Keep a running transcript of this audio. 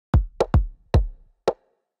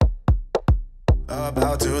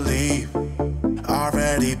About to leave,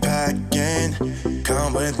 already packing.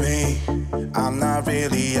 Come with me, I'm not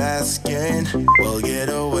really asking. We'll get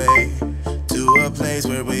away to a place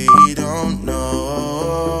where we don't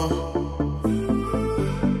know.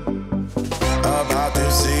 About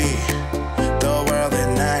to see the world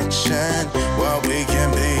in action, what we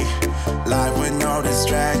can be, life with no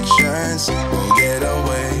distractions. We'll get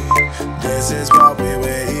away, this is what we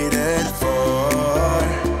waited for.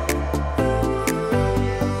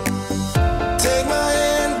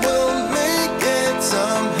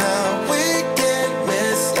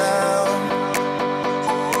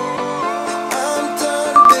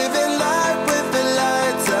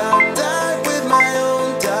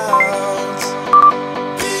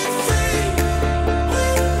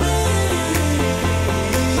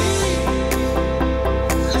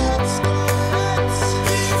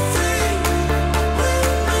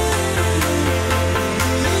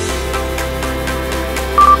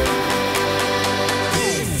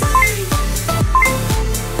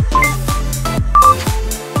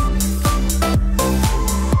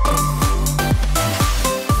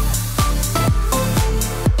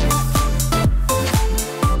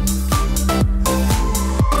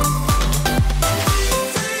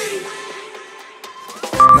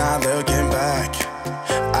 Now looking back,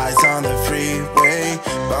 eyes on the freeway,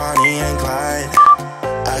 Bonnie and Clyde,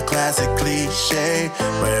 a classic cliche.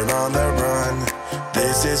 We're on the run,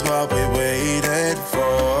 this is what we waited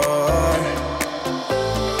for.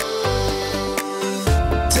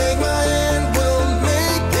 Take my hand, we'll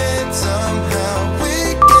make it somehow.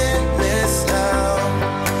 We can't miss out.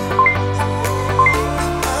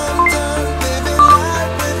 I'm done living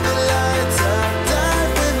life with the lights out. Died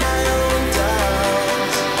with my own doubts.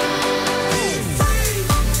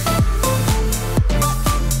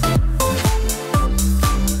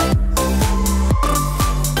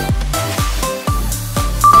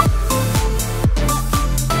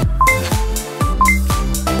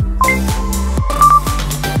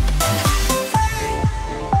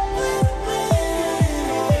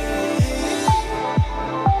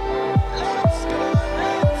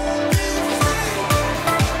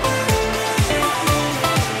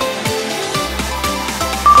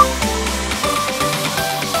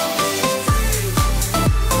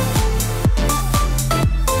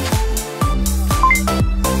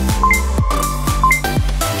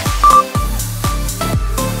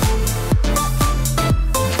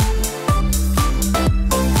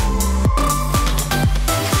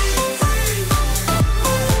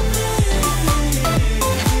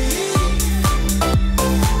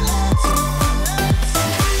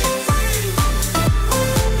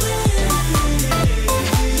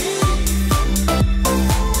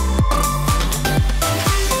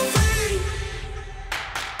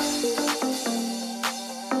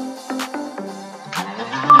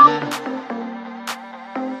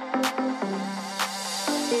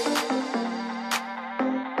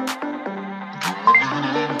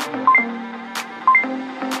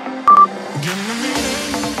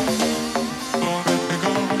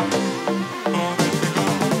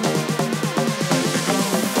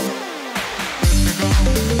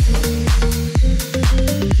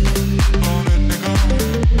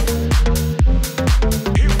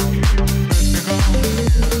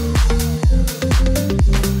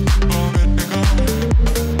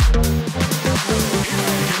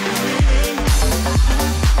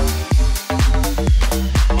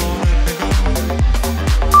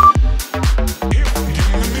 Here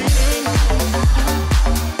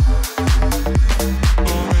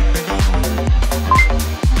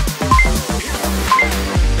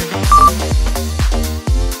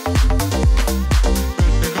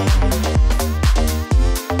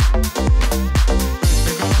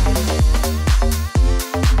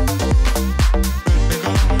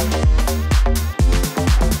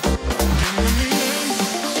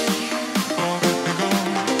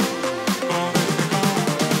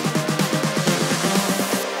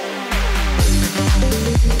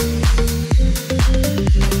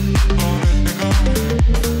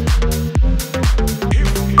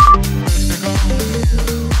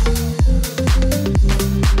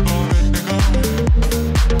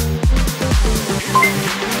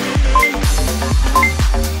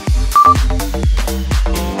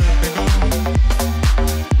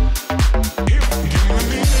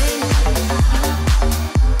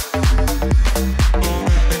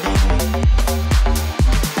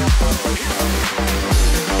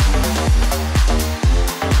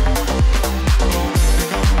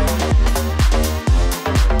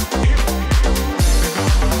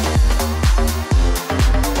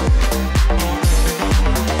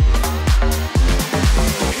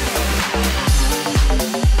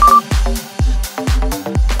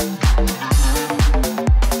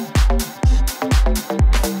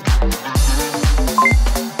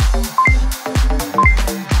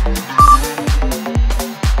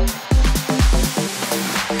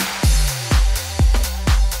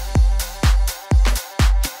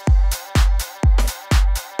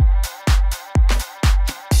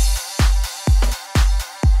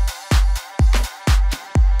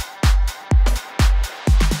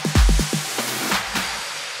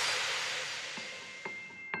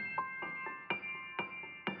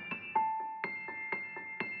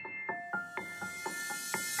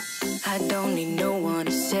I don't need no one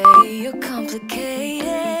to say you're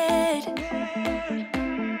complicated,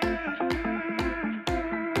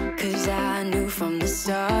 'cause I knew from the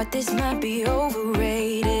start this might be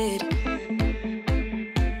overrated.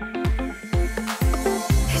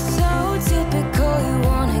 It's so typical, you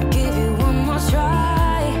wanna give it one more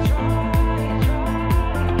try,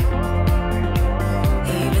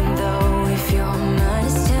 even though if your mind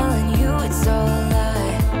is telling you it's all a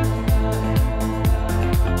lie.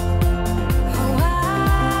 Oh,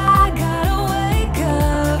 I gotta wake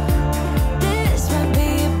up, this might be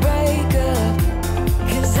a breakup,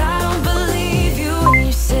 'cause I don't believe you when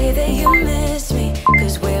you say that you miss me.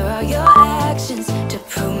 'Cause where are your actions to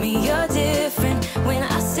prove me you're different? When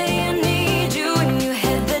I say I need you and you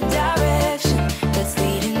head the direction that's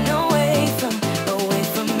leading away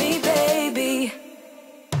from me, baby.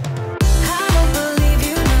 I don't believe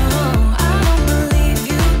you, no, I don't believe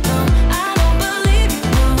you, no, I don't believe you,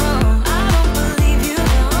 no, I don't believe you,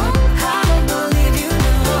 no, I don't believe you,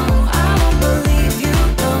 no, I don't believe you,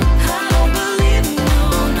 no, I don't believe you, no,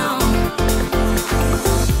 no.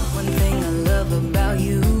 One thing I love about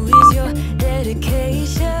you is your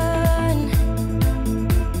dedication.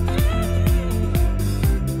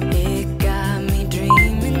 It got me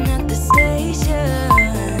dreaming at the station.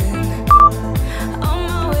 On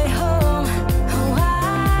my way home, oh,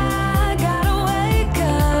 I gotta wake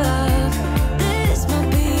up, this might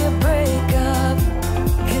be a breakup,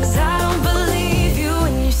 'cause I don't believe you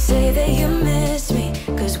when you say that you miss me.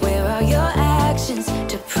 'Cause where are your actions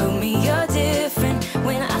to prove me you're different?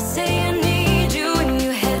 When I say I need you and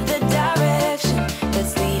you head the direction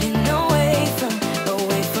that's leading away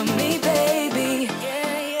from me, baby.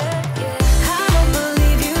 Yeah, yeah, yeah. I don't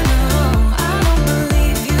believe you, no, I don't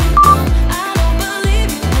believe you, no, I don't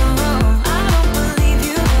believe you, no, I don't believe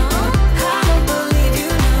you, no, I don't believe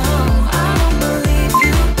you, no, I don't believe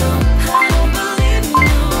you, no, I don't believe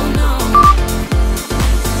you, no, no.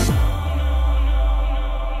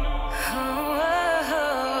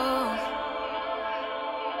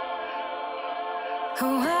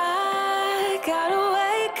 Oh, I gotta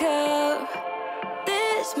wake up,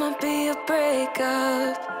 this might be a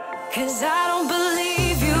breakup, 'cause I don't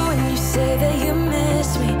believe you when you say that you miss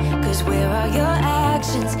me. 'Cause where are your